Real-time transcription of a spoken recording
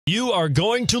You are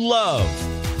going to love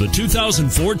the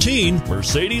 2014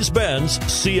 Mercedes-Benz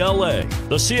CLA.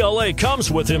 The CLA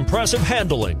comes with impressive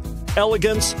handling,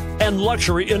 elegance, and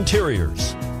luxury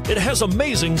interiors. It has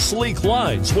amazing sleek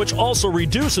lines, which also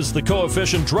reduces the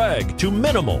coefficient drag to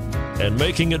minimal and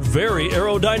making it very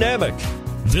aerodynamic.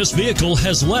 This vehicle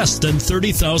has less than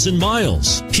 30,000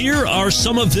 miles. Here are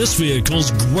some of this vehicle's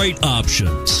great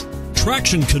options: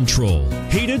 traction control,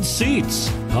 heated seats,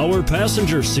 power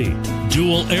passenger seat,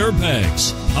 dual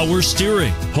airbags, power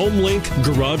steering, HomeLink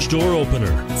garage door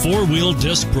opener, 4-wheel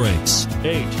disc brakes,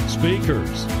 8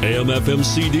 speakers, AM/FM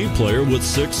CD player with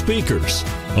 6 speakers.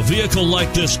 A vehicle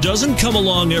like this doesn't come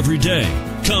along every day.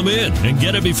 Come in and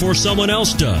get it before someone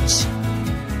else does.